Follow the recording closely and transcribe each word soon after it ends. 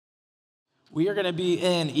We are going to be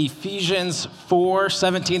in Ephesians 4,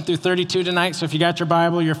 17 through 32 tonight. So if you got your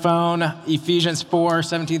Bible, your phone, Ephesians 4,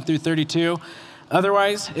 17 through 32.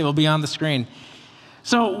 Otherwise, it will be on the screen.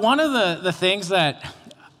 So one of the things that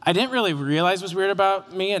I didn't really realize was weird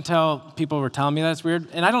about me until people were telling me that's weird,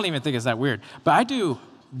 and I don't even think it's that weird, but I do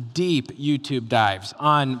deep YouTube dives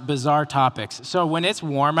on bizarre topics. So when it's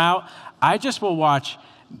warm out, I just will watch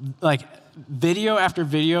video after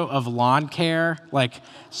video of lawn care,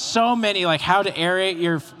 so many, how to aerate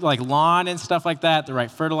your lawn and stuff like that, the right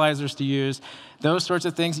fertilizers to use, those sorts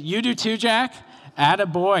of things. You do too, Jack?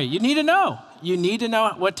 Attaboy. You need to know. You need to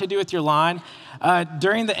know what to do with your lawn.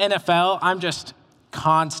 During the NFL, I'm just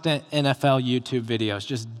constant NFL YouTube videos,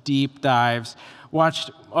 just deep dives.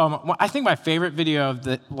 Watched, I think my favorite video of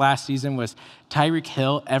the last season was Tyreek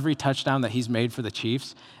Hill, every touchdown that he's made for the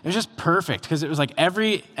Chiefs. It was just perfect because it was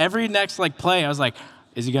every next play, I was like,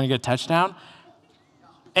 is he going to get a touchdown?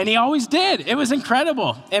 And he always did. It was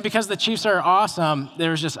incredible. And because the Chiefs are awesome,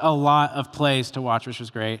 there was just a lot of plays to watch, which was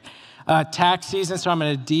great. Tax season, so I'm in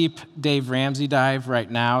a deep Dave Ramsey dive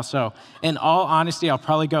right now. So in all honesty, I'll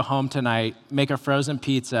probably go home tonight, make a frozen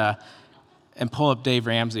pizza, and pull up Dave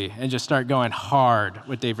Ramsey and just start going hard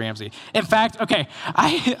with Dave Ramsey. In fact, I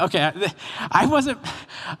was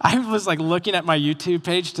looking at my YouTube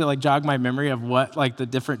page to jog my memory of what the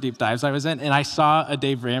different deep dives I was in, and I saw a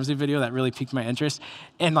Dave Ramsey video that really piqued my interest.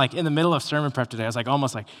 And in the middle of sermon prep today, I was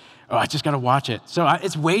oh, I just got to watch it. So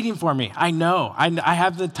it's waiting for me. I know. I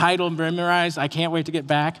have the title memorized. I can't wait to get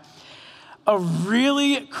back. A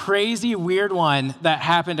really crazy, weird one that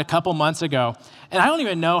happened a couple months ago, and I don't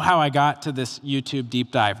even know how I got to this YouTube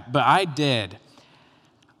deep dive, but I did.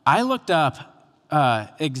 I looked up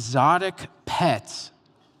exotic pets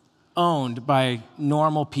owned by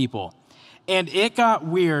normal people, and it got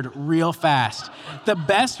weird real fast. The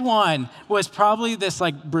best one was probably this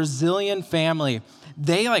Brazilian family.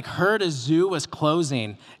 They heard a zoo was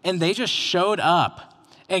closing, and they just showed up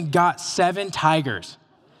and got 7 tigers.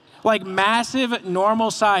 Massive,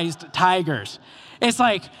 normal-sized tigers. It's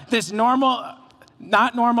this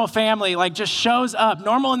not normal family, just shows up.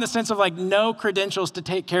 Normal in the sense of no credentials to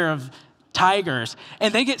take care of tigers.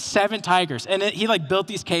 And they get 7 tigers. And he built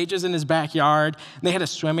these cages in his backyard. And they had a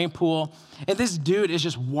swimming pool. And this dude is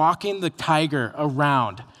just walking the tiger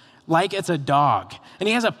around like it's a dog. And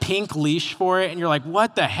he has a pink leash for it, and you're like,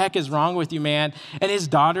 what the heck is wrong with you, man? And his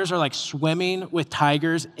daughters are swimming with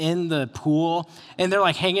tigers in the pool, and they're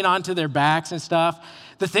hanging onto their backs and stuff.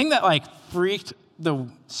 The thing that freaked the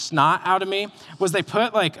snot out of me was they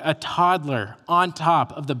put a toddler on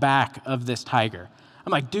top of the back of this tiger.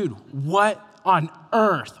 I'm like, dude, what on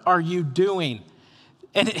earth are you doing?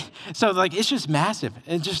 And it's just massive.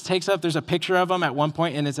 It just takes up, there's a picture of them at one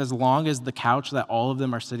point, and it's as long as the couch that all of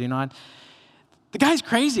them are sitting on. The guy's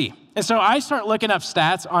crazy. And so I start looking up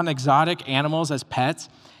stats on exotic animals as pets,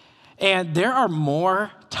 and there are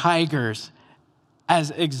more tigers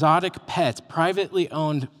as exotic pets, privately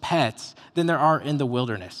owned pets, than there are in the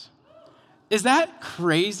wilderness. Is that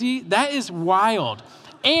crazy? That is wild.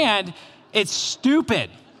 And it's stupid.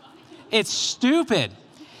 It's stupid.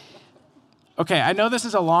 Okay, I know this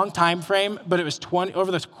is a long time frame, but it was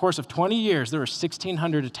over the course of 20 years, there were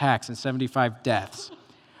 1,600 attacks and 75 deaths,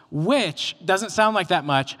 which doesn't sound like that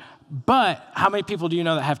much, but how many people do you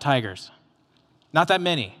know that have tigers? Not that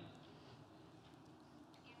many.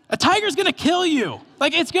 A tiger's gonna kill you.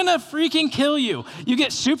 It's gonna freaking kill you. You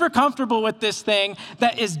get super comfortable with this thing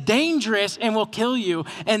that is dangerous and will kill you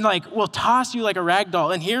and will toss you like a rag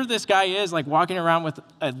doll. And here this guy is walking around with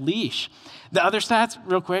a leash. The other stats,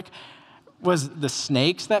 real quick, was the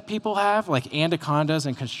snakes that people have, anacondas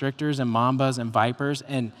and constrictors and mambas and vipers.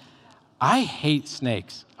 And I hate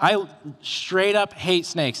snakes. I straight up hate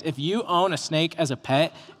snakes. If you own a snake as a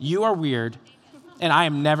pet, you are weird, and I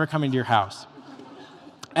am never coming to your house.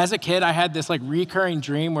 As a kid, I had this recurring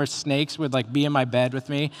dream where snakes would be in my bed with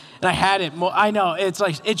me, and I had it. I know, it's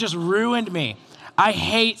it just ruined me. I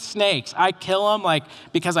hate snakes. I kill them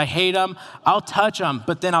because I hate them. I'll touch them,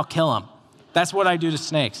 but then I'll kill them. That's what I do to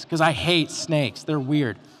snakes, because I hate snakes. They're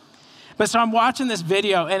weird. But so I'm watching this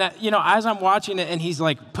video, and as I'm watching it, and he's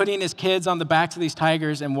putting his kids on the backs of these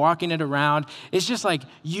tigers and walking it around, it's just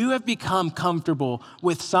you have become comfortable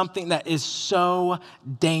with something that is so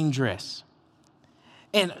dangerous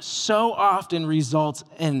and so often results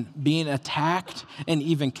in being attacked and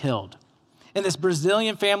even killed. And this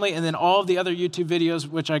Brazilian family, and then all of the other YouTube videos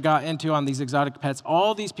which I got into on these exotic pets,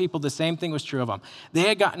 all these people, the same thing was true of them. They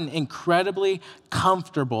had gotten incredibly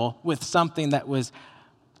comfortable with something that was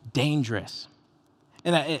dangerous.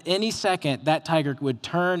 And at any second, that tiger would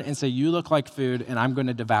turn and say, you look like food, and I'm going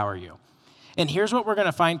to devour you. And here's what we're going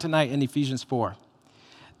to find tonight in Ephesians 4.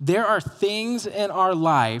 There are things in our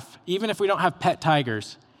life, even if we don't have pet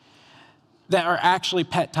tigers, that are actually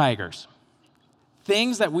pet tigers.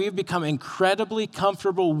 Things that we've become incredibly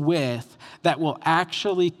comfortable with that will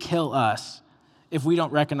actually kill us if we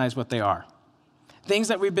don't recognize what they are. Things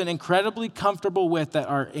that we've been incredibly comfortable with that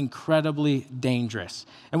are incredibly dangerous.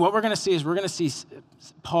 And what we're going to see is we're going to see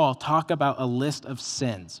Paul talk about a list of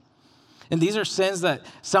sins. And these are sins that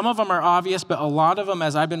some of them are obvious, but a lot of them,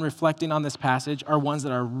 as I've been reflecting on this passage, are ones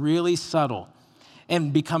that are really subtle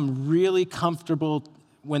and become really comfortable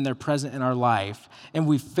when they're present in our life. And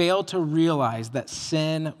we fail to realize that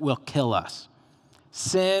sin will kill us.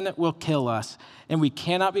 Sin will kill us, and we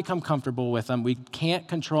cannot become comfortable with them. We can't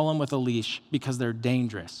control them with a leash because they're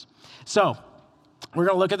dangerous. So we're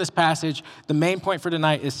going to look at this passage. The main point for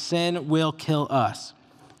tonight is sin will kill us.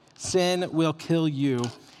 Sin will kill you.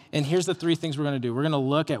 And here's the three things we're going to do. We're going to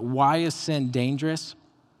look at why is sin dangerous.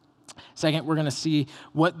 Second, we're going to see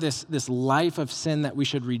what this life of sin that we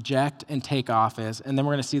should reject and take off is. And then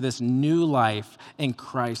we're going to see this new life in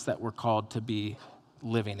Christ that we're called to be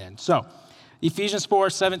living in. So Ephesians 4,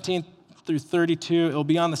 17 through 32. It'll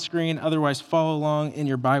be on the screen. Otherwise, follow along in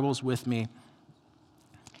your Bibles with me.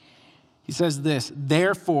 He says this,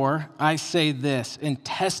 "Therefore, I say this and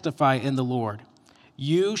testify in the Lord.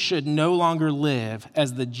 You should no longer live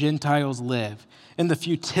as the Gentiles live, in the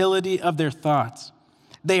futility of their thoughts.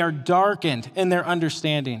 They are darkened in their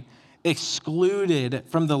understanding, excluded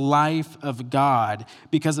from the life of God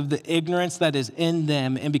because of the ignorance that is in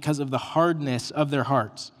them and because of the hardness of their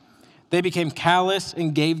hearts. They became callous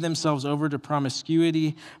and gave themselves over to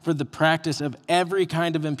promiscuity for the practice of every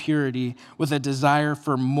kind of impurity with a desire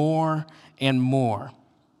for more and more.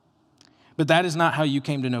 But that is not how you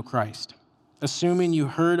came to know Christ, assuming you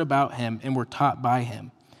heard about him and were taught by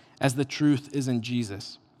him, as the truth is in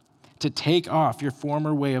Jesus, to take off your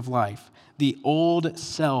former way of life, the old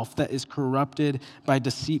self that is corrupted by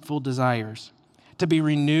deceitful desires, to be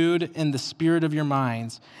renewed in the spirit of your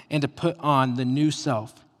minds, and to put on the new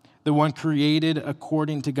self, the one created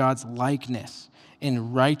according to God's likeness,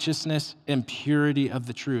 in righteousness and purity of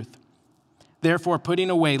the truth. Therefore,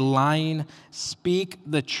 putting away lying, speak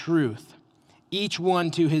the truth, each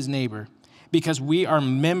one to his neighbor, because we are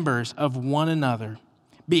members of one another.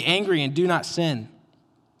 Be angry and do not sin.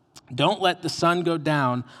 Don't let the sun go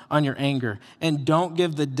down on your anger, and don't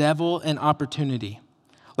give the devil an opportunity.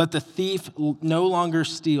 Let the thief no longer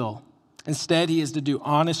steal. Instead, he is to do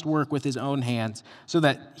honest work with his own hands, so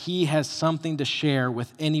that he has something to share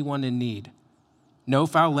with anyone in need. No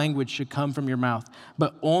foul language should come from your mouth,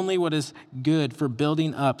 but only what is good for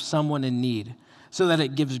building up someone in need, so that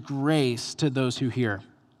it gives grace to those who hear.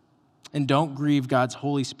 And don't grieve God's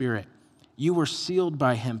Holy Spirit. You were sealed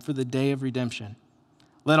by him for the day of redemption.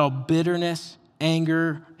 Let all bitterness,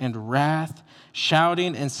 anger, and wrath,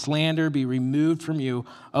 shouting and slander be removed from you,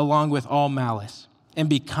 along with all malice. And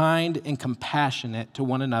be kind and compassionate to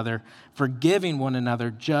one another, forgiving one another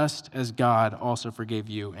just as God also forgave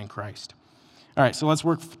you in Christ." All right, so let's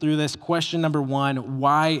work through this. Question number one,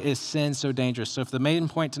 why is sin so dangerous? So if the main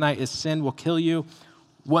point tonight is sin will kill you,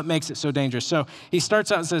 what makes it so dangerous? So he starts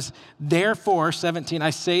out and says, "Therefore," 17,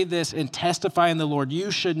 "I say this and testify in the Lord,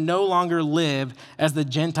 you should no longer live as the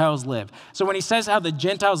Gentiles live." So when he says how the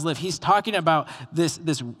Gentiles live, he's talking about this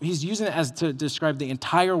he's using it as to describe the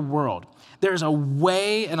entire world. There's a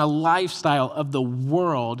way and a lifestyle of the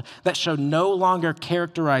world that should no longer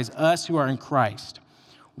characterize us who are in Christ.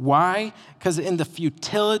 Why? Because in the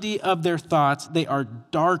futility of their thoughts, they are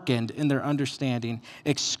darkened in their understanding,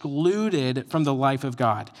 excluded from the life of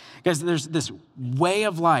God. Because there's this way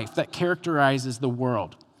of life that characterizes the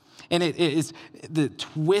world. And it is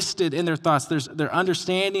twisted in their thoughts. Their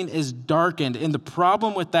understanding is darkened. And the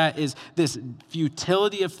problem with that is this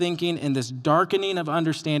futility of thinking and this darkening of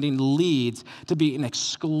understanding leads to being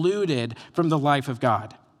excluded from the life of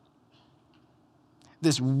God.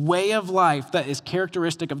 This way of life that is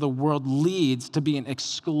characteristic of the world leads to being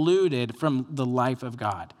excluded from the life of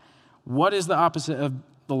God. What is the opposite of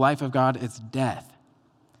the life of God? It's death.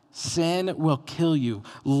 Sin will kill you.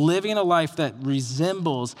 Living a life that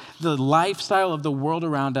resembles the lifestyle of the world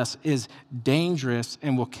around us is dangerous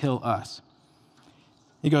and will kill us.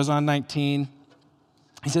 He goes on, 19.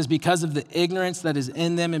 He says, "Because of the ignorance that is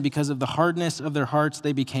in them and because of the hardness of their hearts,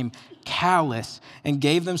 they became callous and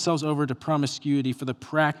gave themselves over to promiscuity for the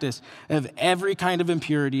practice of every kind of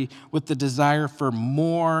impurity with the desire for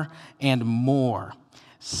more and more."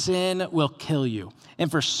 Sin will kill you.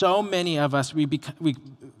 And for so many of us,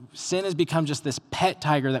 sin has become just this pet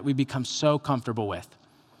tiger that we become so comfortable with.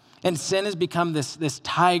 And sin has become this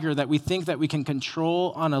tiger that we think that we can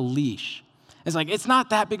control on a leash. It's like, it's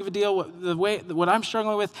not that big of a deal. What I'm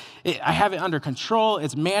struggling with, I have it under control.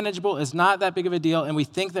 It's manageable. It's not that big of a deal. And we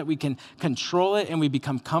think that we can control it and we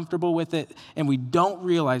become comfortable with it. And we don't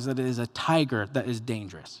realize that it is a tiger that is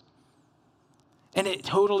dangerous. And it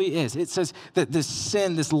totally is. It says that this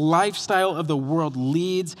sin, this lifestyle of the world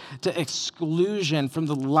leads to exclusion from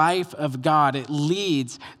the life of God. It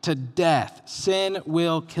leads to death. Sin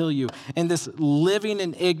will kill you. And this living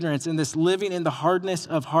in ignorance and this living in the hardness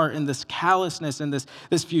of heart and this callousness and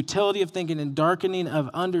this futility of thinking and darkening of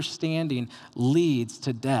understanding leads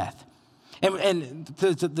to death. And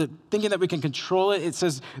the thinking that we can control it, it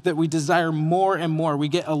says that we desire more and more. We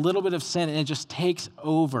get a little bit of sin and it just takes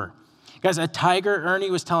over. Guys, a tiger,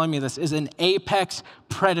 Ernie was telling me this, is an apex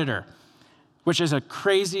predator, which is a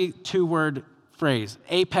crazy two-word phrase.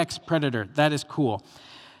 Apex predator, that is cool.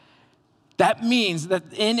 That means that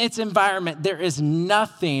in its environment, there is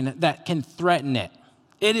nothing that can threaten it.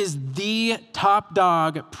 It is the top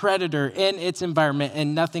dog predator in its environment,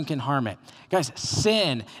 and nothing can harm it. Guys,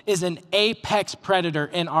 sin is an apex predator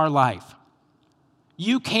in our life.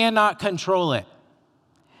 You cannot control it.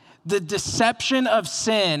 The deception of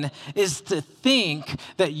sin is to think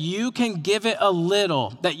that you can give it a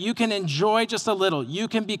little, that you can enjoy just a little, you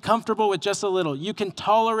can be comfortable with just a little, you can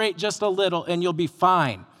tolerate just a little, and you'll be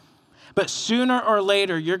fine. But sooner or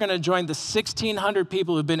later, you're going to join the 1,600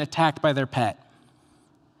 people who've been attacked by their pet.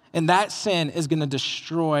 And that sin is going to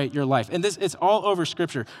destroy your life. And it's all over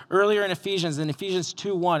Scripture. Earlier in Ephesians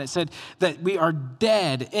 2:1, it said that we are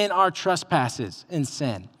dead in our trespasses in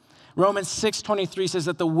sin. Romans 6:23 says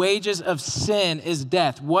that the wages of sin is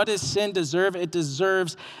death. What does sin deserve? It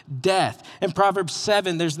deserves death. In Proverbs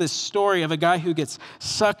 7, there's this story of a guy who gets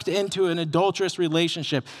sucked into an adulterous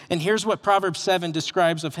relationship. And here's what Proverbs 7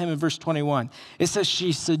 describes of him in verse 21. It says,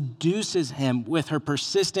 she seduces him with her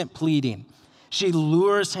persistent pleading. She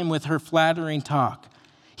lures him with her flattering talk.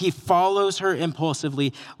 He follows her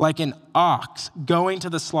impulsively like an ox going to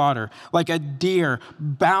the slaughter, like a deer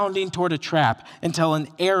bounding toward a trap until an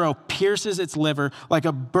arrow pierces its liver, like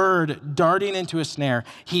a bird darting into a snare.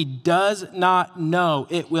 He does not know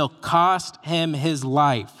it will cost him his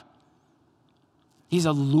life. He's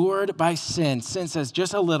allured by sin. Sin says,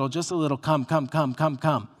 just a little, come.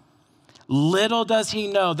 Little does he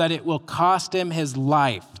know that it will cost him his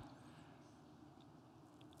life.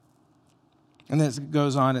 And then it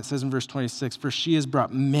goes on, it says in verse 26, for she has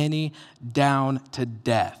brought many down to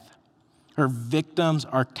death. Her victims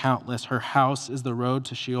are countless. Her house is the road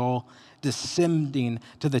to Sheol, descending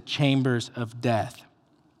to the chambers of death.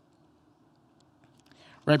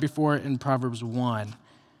 Right before it in Proverbs 1,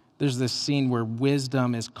 there's this scene where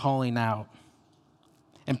wisdom is calling out.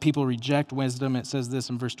 And people reject wisdom. It says this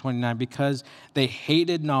in verse 29, because they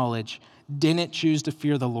hated knowledge, didn't choose to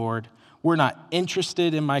fear the Lord, were not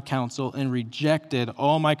interested in my counsel, and rejected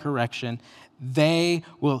all my correction, they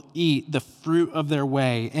will eat the fruit of their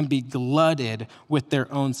way and be glutted with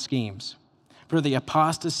their own schemes. For the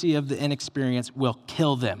apostasy of the inexperienced will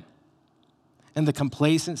kill them, and the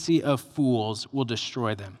complacency of fools will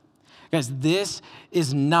destroy them. Guys, this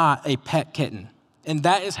is not a pet kitten. And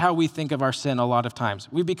that is how we think of our sin a lot of times.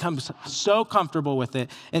 We become so comfortable with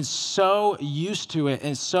it and so used to it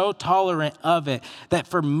and so tolerant of it that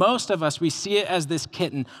for most of us, we see it as this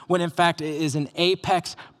kitten when in fact it is an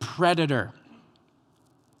apex predator.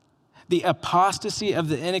 The apostasy of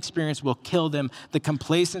the inexperienced will kill them. The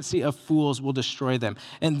complacency of fools will destroy them.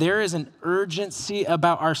 And there is an urgency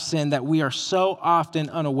about our sin that we are so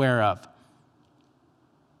often unaware of.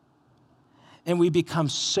 And we become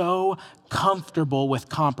so comfortable with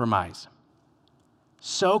compromise.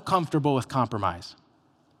 So comfortable with compromise.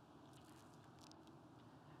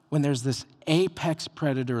 When there's this apex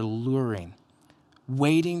predator luring,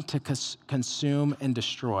 waiting to consume and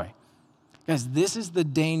destroy. Guys, this is the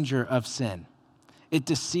danger of sin. It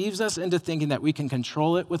deceives us into thinking that we can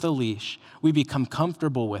control it with a leash. We become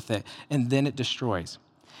comfortable with it, and then it destroys.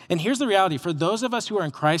 And here's the reality. For those of us who are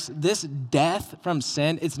in Christ, this death from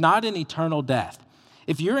sin, it's not an eternal death.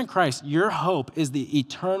 If you're in Christ, your hope is the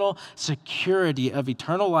eternal security of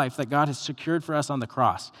eternal life that God has secured for us on the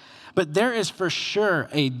cross. But there is for sure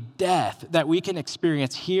a death that we can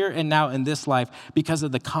experience here and now in this life because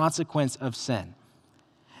of the consequence of sin.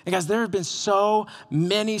 And guys, there have been so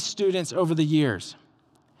many students over the years.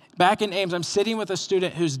 Back in Ames, I'm sitting with a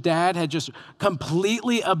student whose dad had just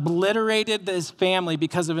completely obliterated his family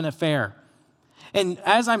because of an affair. And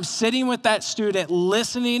as I'm sitting with that student,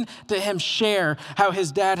 listening to him share how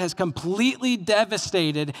his dad has completely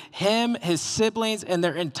devastated him, his siblings, and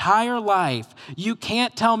their entire life, you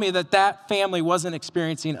can't tell me that that family wasn't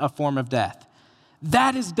experiencing a form of death.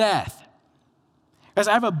 That is death. Guys,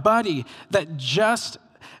 I have a buddy that just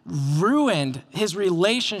ruined his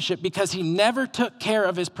relationship because he never took care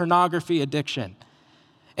of his pornography addiction.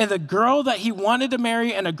 And the girl that he wanted to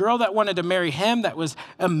marry and a girl that wanted to marry him that was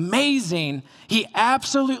amazing, he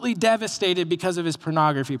absolutely devastated because of his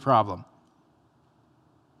pornography problem.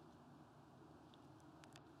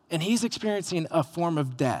 And he's experiencing a form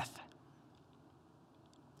of death.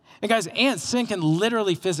 And guys, sin can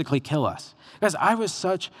literally physically kill us. Guys, I was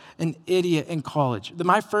such an idiot in college.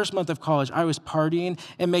 My first month of college, I was partying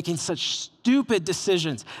and making such stupid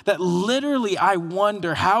decisions that literally I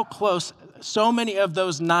wonder how close so many of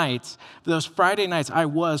those nights, those Friday nights, I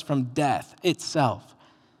was from death itself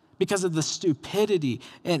because of the stupidity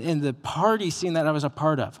and the party scene that I was a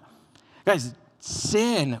part of. Guys,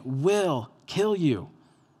 sin will kill you.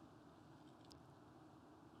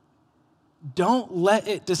 Don't let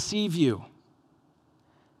it deceive you.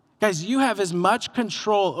 Guys, you have as much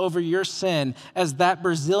control over your sin as that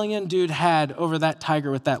Brazilian dude had over that tiger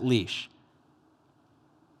with that leash.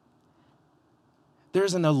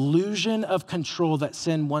 There's an illusion of control that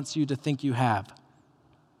sin wants you to think you have.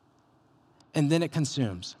 And then it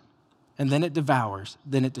consumes, and then it devours,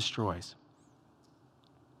 then it destroys.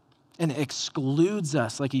 And it excludes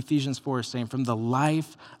us, like Ephesians 4 is saying, from the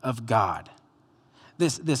life of God.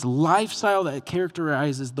 This lifestyle that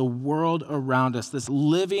characterizes the world around us, this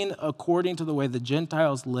living according to the way the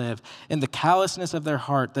Gentiles live, and the callousness of their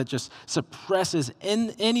heart that just suppresses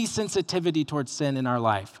any sensitivity towards sin in our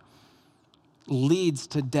life, leads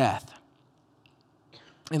to death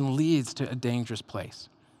and leads to a dangerous place.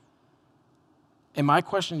 And my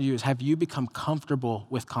question to you is, have you become comfortable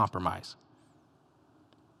with compromise?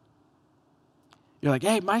 You're like,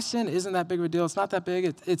 hey, my sin isn't that big of a deal. It's not that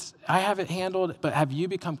big. I have it handled. But have you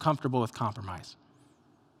become comfortable with compromise?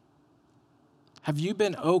 Have you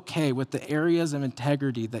been okay with the areas of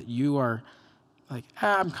integrity that you are like,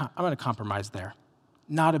 I'm going to compromise there?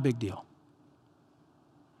 Not a big deal.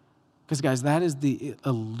 Because, guys, that is the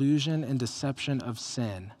illusion and deception of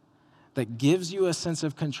sin that gives you a sense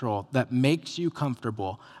of control, that makes you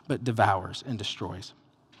comfortable, but devours and destroys.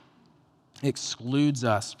 It excludes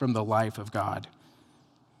us from the life of God.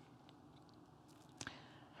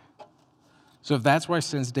 So if that's why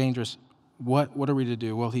sin's dangerous, what are we to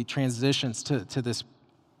do? Well, he transitions to this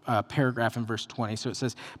paragraph in verse 20. So it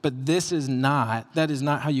says, but that is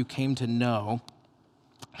not how you came to know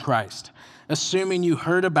Christ, assuming you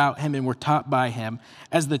heard about him and were taught by him,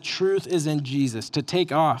 as the truth is in Jesus, to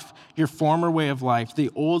take off your former way of life,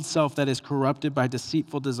 the old self that is corrupted by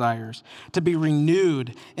deceitful desires, to be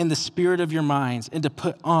renewed in the spirit of your minds, and to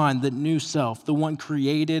put on the new self, the one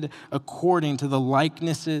created according to the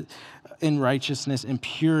likeness in righteousness and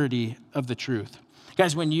purity of the truth.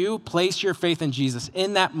 Guys, when you place your faith in Jesus,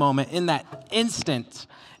 in that moment, in that instant,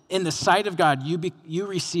 in the sight of God, you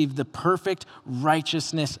receive the perfect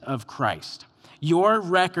righteousness of Christ. Your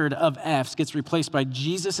record of F's gets replaced by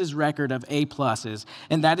Jesus' record of A pluses,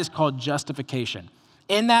 and that is called justification.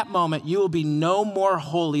 In that moment, you will be no more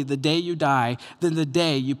holy the day you die than the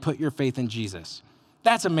day you put your faith in Jesus.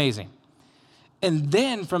 That's amazing. And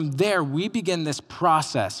then from there, we begin this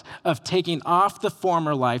process of taking off the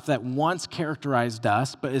former life that once characterized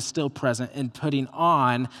us, but is still present, and putting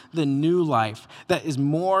on the new life that is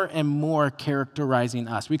more and more characterizing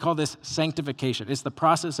us. We call this sanctification. It's the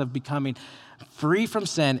process of becoming free from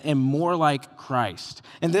sin and more like Christ.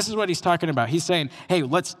 And this is what he's talking about. He's saying, hey,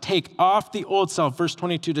 let's take off the old self, verse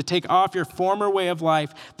 22, to take off your former way of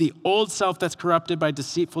life, the old self that's corrupted by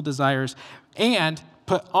deceitful desires, and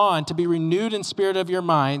put on, to be renewed in spirit of your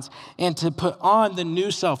minds, and to put on the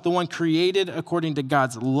new self, the one created according to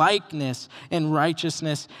God's likeness and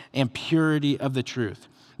righteousness and purity of the truth.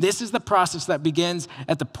 This is the process that begins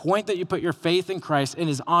at the point that you put your faith in Christ and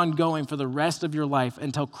is ongoing for the rest of your life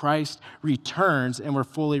until Christ returns and we're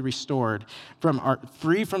fully restored,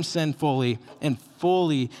 free from sin fully, and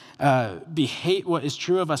fully behave what is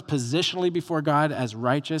true of us positionally before God as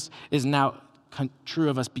righteous is now true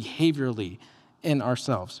of us behaviorally in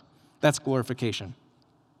ourselves. That's glorification.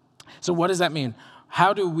 So what does that mean?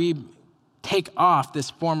 How do we take off this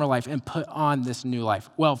former life and put on this new life?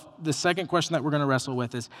 Well, the second question that we're going to wrestle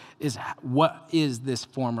with is what is this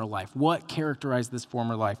former life? What characterized this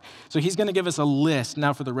former life? So he's going to give us a list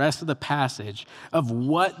now for the rest of the passage of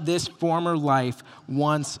what this former life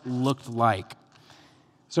once looked like.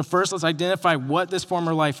 So first, let's identify what this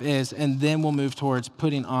former life is, and then we'll move towards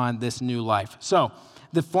putting on this new life. So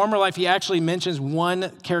the former life, he actually mentions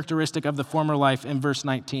one characteristic of the former life in verse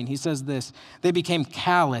 19. He says this: they became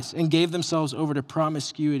callous and gave themselves over to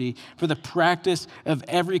promiscuity for the practice of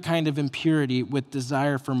every kind of impurity with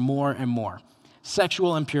desire for more and more.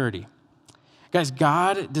 Sexual impurity. Guys,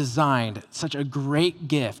 God designed such a great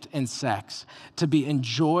gift in sex to be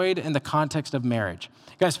enjoyed in the context of marriage.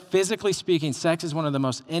 Guys, physically speaking, sex is one of the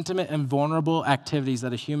most intimate and vulnerable activities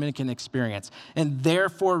that a human can experience, and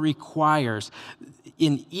therefore requires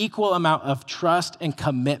an equal amount of trust and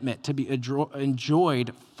commitment to be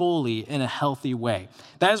enjoyed fully in a healthy way.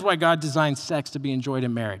 That is why God designed sex to be enjoyed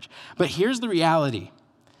in marriage. But here's the reality.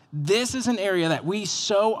 This is an area that we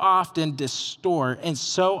so often distort and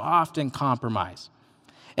so often compromise.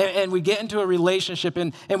 And we get into a relationship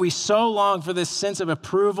and we so long for this sense of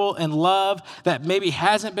approval and love that maybe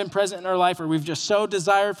hasn't been present in our life, or we've just so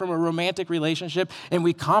desired from a romantic relationship, and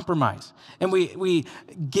we compromise. And we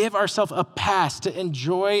give ourselves a pass to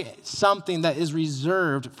enjoy something that is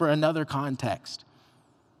reserved for another context.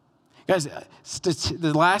 Guys,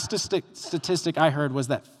 the last statistic I heard was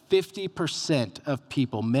that 50% of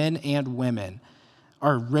people, men and women,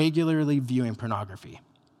 are regularly viewing pornography.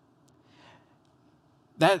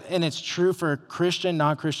 And it's true for Christian,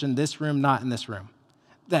 non-Christian, this room, not in this room.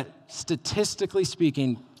 That statistically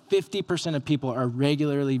speaking, 50% of people are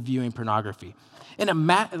regularly viewing pornography. And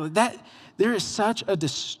there is such a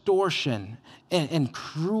distortion and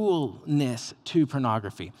cruelness to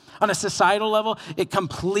pornography. On a societal level, it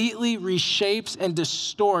completely reshapes and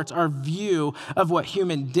distorts our view of what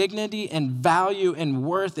human dignity and value and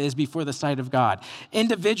worth is before the sight of God.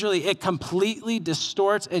 Individually, it completely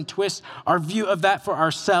distorts and twists our view of that for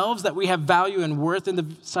ourselves, that we have value and worth in the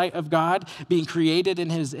sight of God, being created in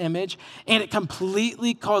his image. And it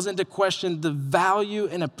completely calls into question the value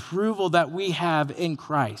and approval that we have in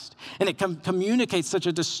Christ. And it communicates such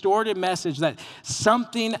a distorted message that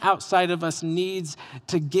something outside of us needs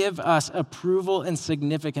to give us approval and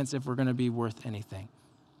significance if we're going to be worth anything.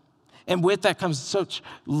 And with that comes such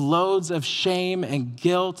loads of shame and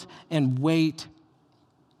guilt and weight.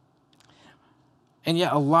 And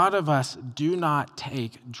yet a lot of us do not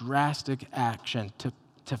take drastic action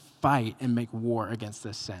to fight and make war against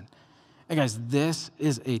this sin. And guys, this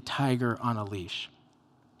is a tiger on a leash.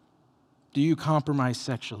 Do you compromise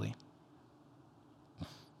sexually?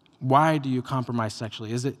 Why do you compromise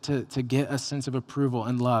sexually? Is it to get a sense of approval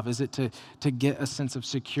and love? Is it to get a sense of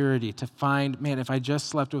security, to find, man, if I just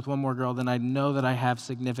slept with one more girl, then I know that I have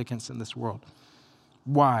significance in this world?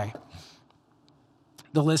 Why?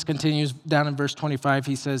 The list continues down in verse 25.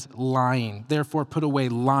 He says, lying. Therefore, put away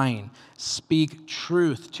lying. Speak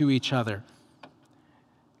truth to each other,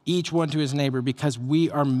 each one to his neighbor, because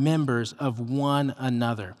we are members of one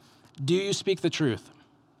another. Do you speak the truth?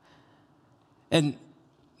 And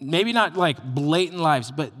maybe not like blatant lies,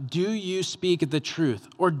 but do you speak the truth?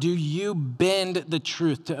 Or do you bend the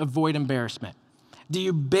truth to avoid embarrassment? Do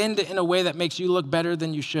you bend it in a way that makes you look better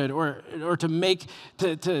than you should, or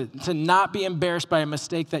to not be embarrassed by a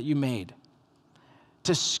mistake that you made?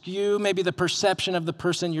 To skew maybe the perception of the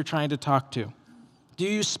person you're trying to talk to? Do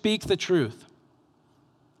you speak the truth?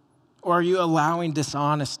 Or are you allowing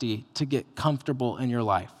dishonesty to get comfortable in your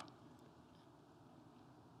life?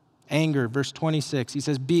 Anger, verse 26, he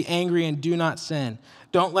says, be angry and do not sin.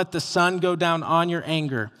 Don't let the sun go down on your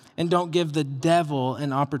anger, and don't give the devil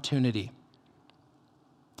an opportunity.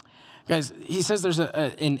 Guys, he says there's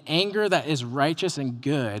an anger that is righteous and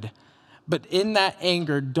good, but in that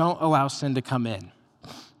anger, don't allow sin to come in.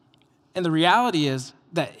 And the reality is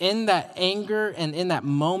that in that anger and in that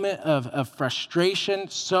moment of frustration,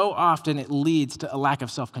 so often it leads to a lack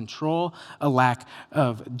of self-control, a lack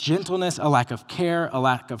of gentleness, a lack of care, a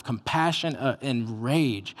lack of compassion, and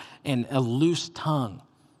rage, and a loose tongue.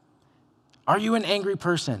 Are you an angry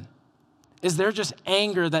person? Is there just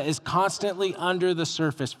anger that is constantly under the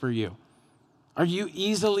surface for you? Are you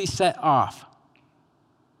easily set off?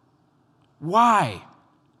 Why?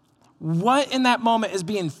 What in that moment is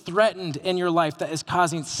being threatened in your life that is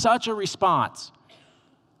causing such a response?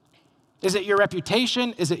 Is it your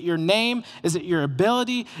reputation? Is it your name? Is it your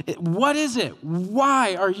ability? What is it?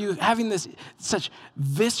 Why are you having this such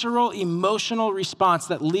visceral, emotional response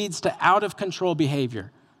that leads to out of control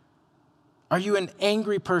behavior? Are you an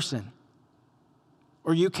angry person?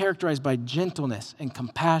 Or are you characterized by gentleness and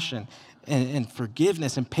compassion and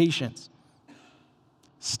forgiveness and patience?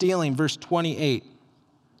 Stealing, verse 28.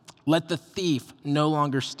 Let the thief no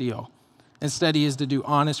longer steal. Instead, he is to do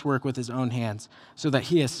honest work with his own hands so that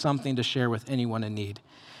he has something to share with anyone in need.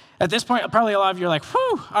 At this point, probably a lot of you are like,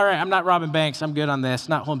 whew, all right, I'm not robbing banks. I'm good on this.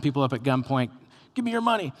 Not holding people up at gunpoint. Give me your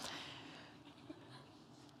money.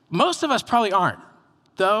 Most of us probably aren't.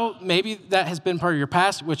 Though maybe that has been part of your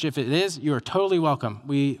past, which if it is, you are totally welcome.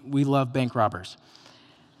 We love bank robbers.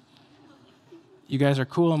 You guys are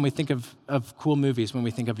cool, and we think of cool movies when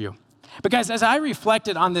we think of you. But guys, as I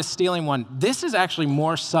reflected on this stealing one, this is actually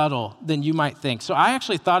more subtle than you might think. So I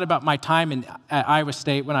actually thought about my time at Iowa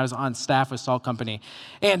State when I was on staff with Salt Company.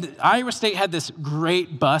 And Iowa State had this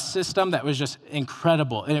great bus system that was just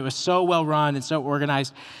incredible. And it was so well run and so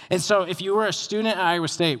organized. And so if you were a student at Iowa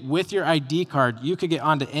State with your ID card, you could get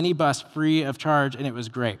onto any bus free of charge, and it was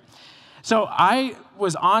great. So I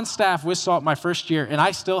was on staff with SALT my first year, and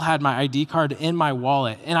I still had my ID card in my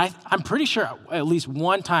wallet. And I'm pretty sure at least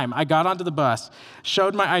one time I got onto the bus,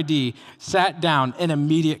 showed my ID, sat down, and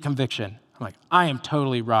immediate conviction. I'm like, I am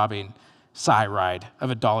totally robbing Cyride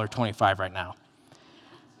of $1.25 right now.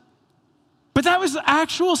 But that was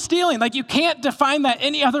actual stealing. Like, you can't define that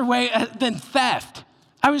any other way than theft.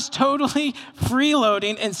 I was totally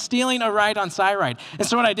freeloading and stealing a ride on Cyride. And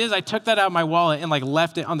so what I did is I took that out of my wallet and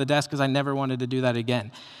left it on the desk because I never wanted to do that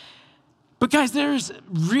again. But guys, there's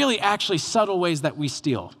really actually subtle ways that we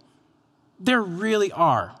steal. There really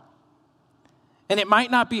are. And it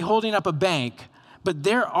might not be holding up a bank, but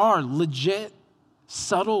there are legit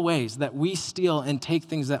subtle ways that we steal and take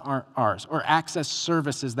things that aren't ours or access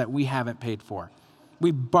services that we haven't paid for.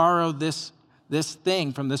 We borrow this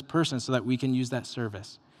thing from this person so that we can use that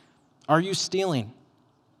service. Are you stealing?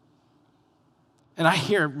 And I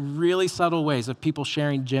hear really subtle ways of people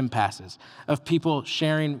sharing gym passes, of people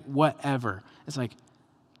sharing whatever. It's like,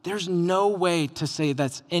 there's no way to say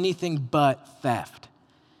that's anything but theft.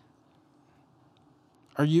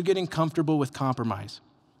 Are you getting comfortable with compromise?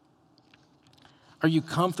 Are you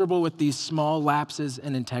comfortable with these small lapses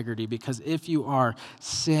in integrity? Because if you are,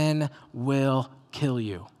 sin will kill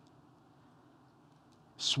you.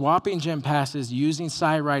 Swapping gym passes, using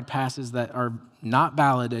Cyride passes that are not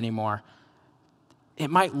valid anymore,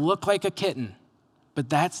 it might look like a kitten, but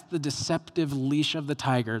that's the deceptive leash of the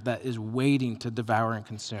tiger that is waiting to devour and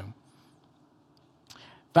consume.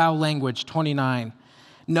 Foul language, 29.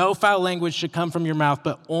 No foul language should come from your mouth,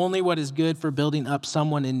 but only what is good for building up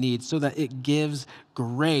someone in need, so that it gives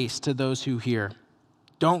grace to those who hear.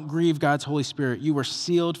 Don't grieve God's Holy Spirit. You were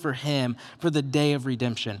sealed for him for the day of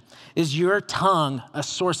redemption. Is your tongue a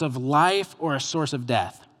source of life or a source of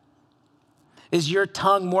death? Is your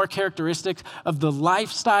tongue more characteristic of the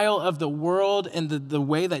lifestyle of the world and the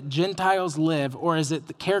way that Gentiles live, or is it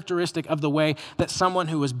the characteristic of the way that someone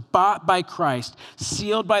who was bought by Christ,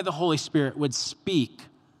 sealed by the Holy Spirit, would speak?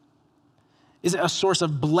 Is it a source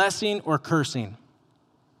of blessing or cursing?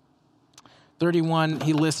 31,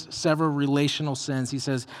 he lists several relational sins. He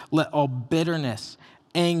says, let all bitterness,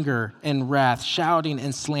 anger, and wrath, shouting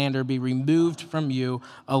and slander be removed from you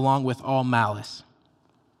along with all malice.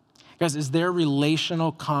 Guys, is there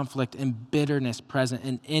relational conflict and bitterness present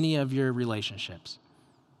in any of your relationships?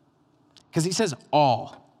 Because he says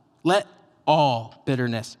all. Let all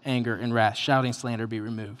bitterness, anger, and wrath, shouting, slander be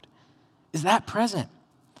removed. Is that present?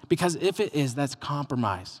 Because if it is, that's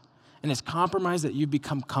compromise. And it's compromise that you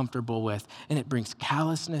become comfortable with, and it brings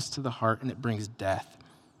callousness to the heart, and it brings death.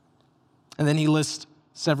 And then he lists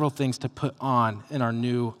several things to put on in our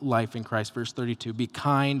new life in Christ. Verse 32, be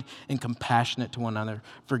kind and compassionate to one another,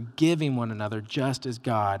 forgiving one another just as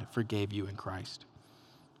God forgave you in Christ.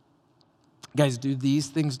 Guys, do these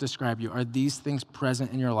things describe you? Are these things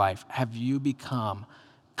present in your life? Have you become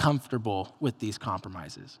comfortable with these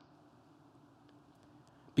compromises?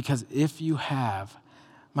 Because if you have,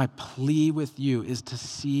 my plea with you is to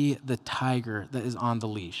see the tiger that is on the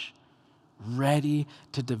leash, ready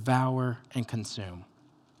to devour and consume.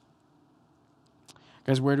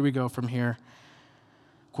 Guys, where do we go from here?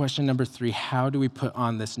 Question number 3, how do we put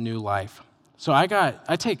on this new life? So I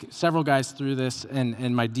take several guys through this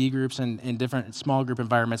in my D groups and in different small group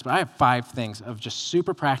environments, but I have 5 things of just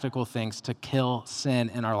super practical things to kill sin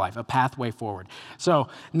in our life, a pathway forward. So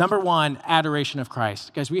number 1, adoration of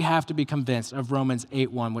Christ. Guys, we have to be convinced of Romans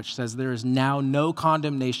 8:1, which says there is now no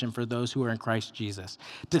condemnation for those who are in Christ Jesus,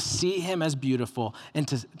 to see him as beautiful and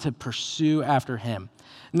to pursue after him.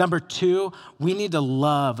 Number 2, we need to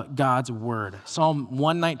love God's word. Psalm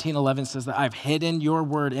 119:11 says that I've hidden your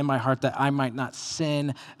word in my heart that I might not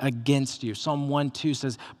sin against you. Psalm 1:2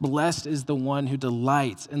 says, blessed is the one who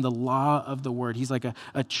delights in the law of the word. He's like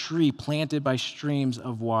a tree planted by streams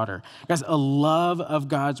of water. Guys, a love of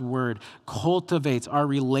God's word cultivates our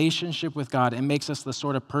relationship with God and makes us the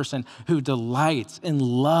sort of person who delights and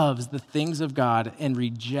loves the things of God and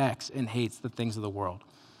rejects and hates the things of the world.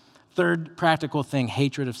 Third practical thing,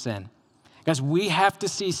 hatred of sin. Guys, we have to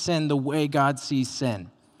see sin the way God sees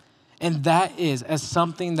sin. And that is as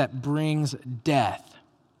something that brings death.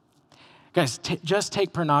 Guys, just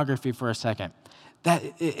take pornography for a second. That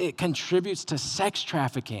it contributes to sex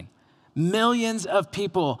trafficking, Millions of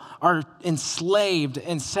people are enslaved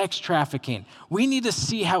in sex trafficking. We need to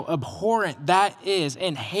see how abhorrent that is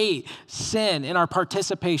and hate sin and our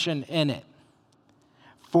participation in it.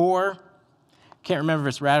 4, can't remember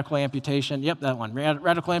if it's radical amputation. Yep, that one.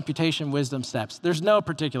 Radical amputation, wisdom steps. There's no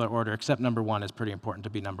particular order except number 1 is pretty important to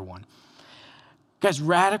be number 1. Guys,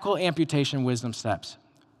 radical amputation, wisdom steps.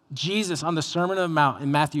 Jesus on the Sermon on the Mount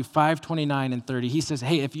in Matthew 5:29 and 30, he says,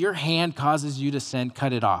 hey, if your hand causes you to sin,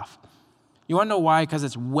 cut it off. You want to know why? Because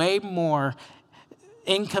it's way more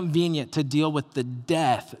inconvenient to deal with the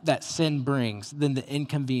death that sin brings than the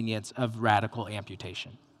inconvenience of radical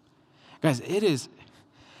amputation. Guys, it is.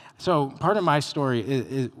 So part of my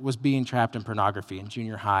story was being trapped in pornography in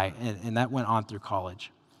junior high, and that went on through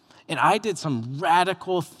college. And I did some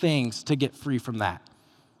radical things to get free from that.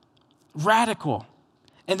 Radical.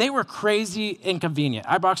 And they were crazy inconvenient.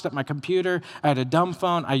 I boxed up my computer. I had a dumb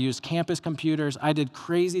phone. I used campus computers. I did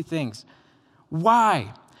crazy things.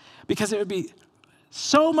 Why? Because it would be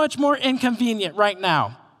so much more inconvenient right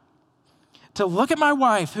now to look at my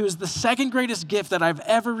wife, who is the second greatest gift that I've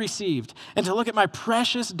ever received, and to look at my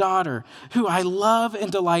precious daughter, who I love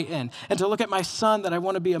and delight in, and to look at my son that I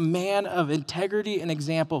want to be a man of integrity and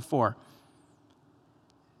example for,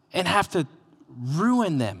 and have to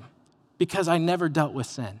ruin them because I never dealt with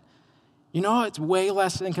sin. You know, it's way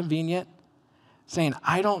less inconvenient saying,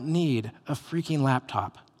 I don't need a freaking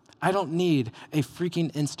laptop. I don't need a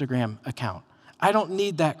freaking Instagram account. I don't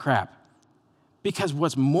need that crap. Because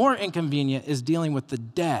what's more inconvenient is dealing with the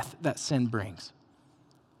death that sin brings.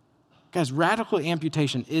 Guys, radical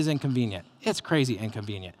amputation is inconvenient. It's crazy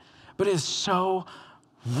inconvenient. But it is so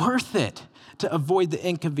worth it to avoid the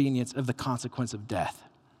inconvenience of the consequence of death.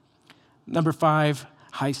 Number 5,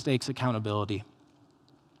 high stakes accountability.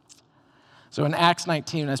 So in Acts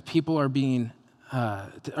 19, as people are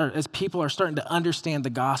starting to understand the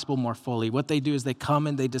gospel more fully, what they do is they come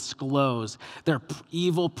and they disclose their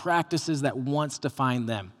evil practices that once defined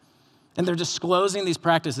them. And they're disclosing these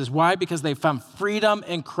practices. Why? Because they found freedom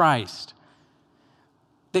in Christ.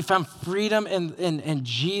 They found freedom in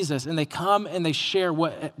Jesus, and they come and they share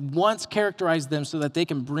what once characterized them so that they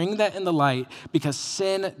can bring that in the light, because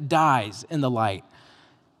sin dies in the light.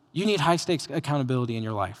 You need high stakes accountability in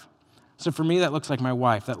your life. So for me, that looks like my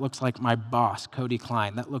wife. That looks like my boss, Cody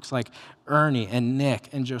Klein. That looks like Ernie and Nick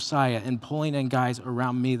and Josiah, and pulling in guys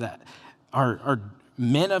around me that are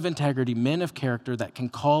men of integrity, men of character that can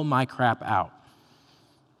call my crap out.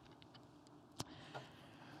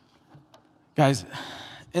 Guys,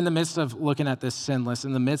 in the midst of looking at this sin list,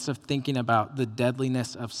 in the midst of thinking about the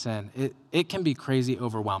deadliness of sin, it can be crazy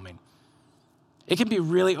overwhelming. It can be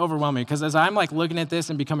really overwhelming, because as I'm like looking at this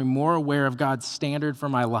and becoming more aware of God's standard for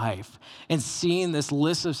my life and seeing this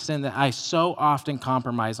list of sin that I so often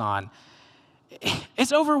compromise on,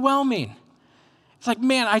 it's overwhelming. It's like,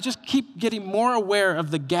 man, I just keep getting more aware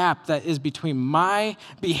of the gap that is between my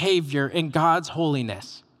behavior and God's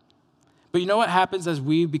holiness. But you know what happens as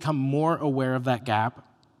we become more aware of that gap?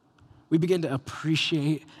 We begin to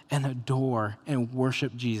appreciate and adore and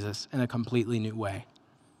worship Jesus in a completely new way.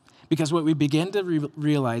 Because what we begin to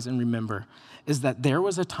realize and remember is that there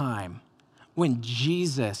was a time when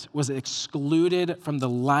Jesus was excluded from the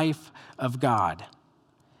life of God,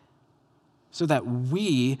 so that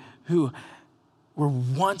we who were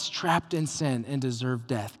once trapped in sin and deserved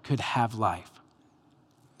death could have life.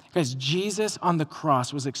 Because Jesus on the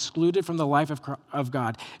cross was excluded from the life of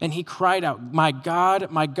God, and he cried out, my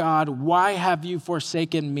God, why have you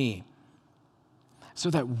forsaken me? So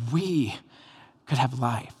that we could have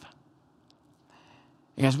life.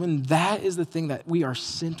 Guys, when that is the thing that we are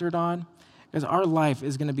centered on, because our life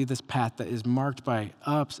is going to be this path that is marked by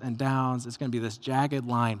ups and downs. It's going to be this jagged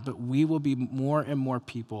line, but we will be more and more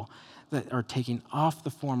people that are taking off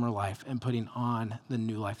the former life and putting on the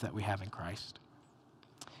new life that we have in Christ.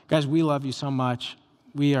 Guys, we love you so much.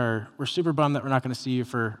 We're super bummed that we're not going to see you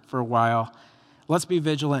for a while. Let's be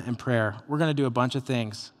vigilant in prayer. We're going to do a bunch of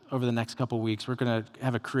things over the next couple weeks. We're going to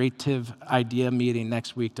have a creative idea meeting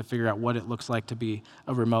next week to figure out what it looks like to be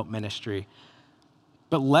a remote ministry.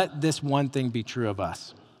 But let this one thing be true of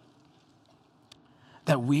us,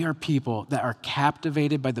 that we are people that are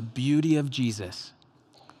captivated by the beauty of Jesus,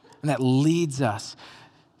 and that leads us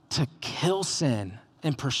to kill sin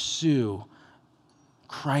and pursue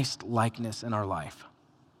Christ-likeness in our life.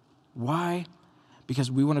 Why?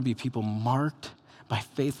 Because we want to be people marked by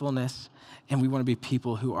faithfulness, and we want to be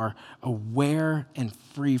people who are aware and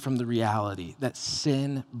free from the reality that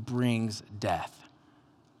sin brings death.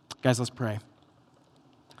 Guys, let's pray.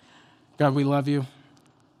 God, we love you.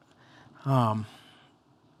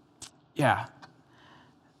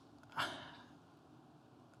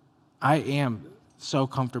 I am so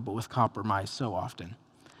comfortable with compromise so often.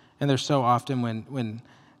 And there's so often when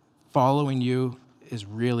following you is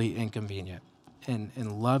really inconvenient,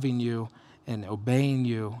 and loving you and obeying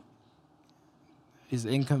you is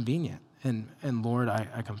inconvenient. And Lord,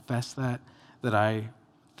 I confess that I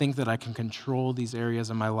think that I can control these areas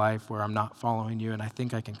of my life where I'm not following you, and I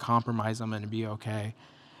think I can compromise them and be okay.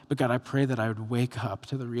 But God, I pray that I would wake up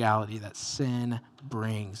to the reality that sin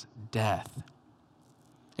brings death.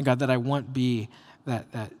 And God, that I won't be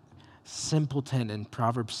that simpleton in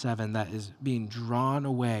Proverbs 7 that is being drawn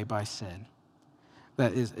away by sin,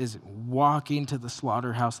 that is walking to the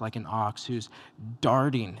slaughterhouse like an ox, who's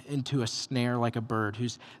darting into a snare like a bird,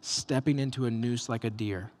 who's stepping into a noose like a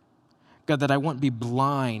deer. God, that I won't be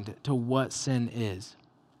blind to what sin is,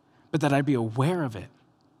 but that I'd be aware of it.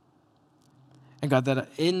 And God, that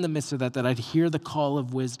in the midst of that I'd hear the call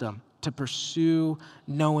of wisdom to pursue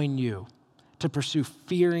knowing you, to pursue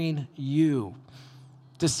fearing you,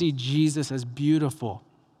 to see Jesus as beautiful,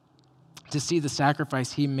 to see the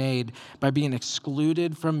sacrifice he made by being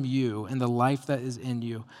excluded from you and the life that is in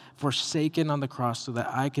you, forsaken on the cross so that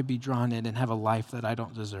I could be drawn in and have a life that I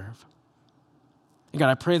don't deserve. And God,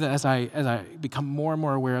 I pray that as I become more and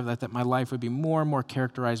more aware of that my life would be more and more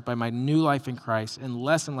characterized by my new life in Christ and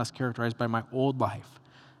less characterized by my old life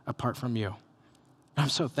apart from you. I'm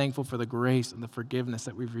so thankful for the grace and the forgiveness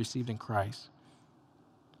that we've received in Christ.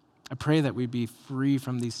 I pray that we'd be free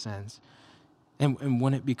from these sins and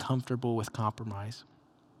wouldn't be comfortable with compromise.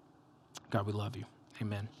 God, we love you.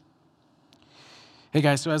 Amen. Hey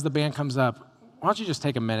guys, so as the band comes up, why don't you just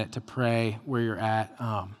take a minute to pray where you're at,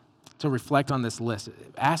 to reflect on this list.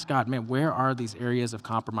 Ask God, man, where are these areas of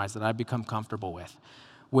compromise that I've become comfortable with?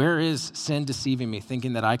 Where is sin deceiving me,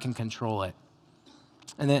 thinking that I can control it?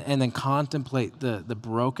 And then contemplate the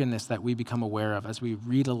brokenness that we become aware of as we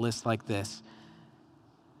read a list like this.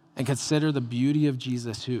 And consider the beauty of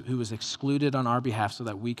Jesus who was excluded on our behalf so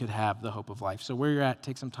that we could have the hope of life. So where you're at,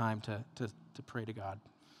 take some time to pray to God.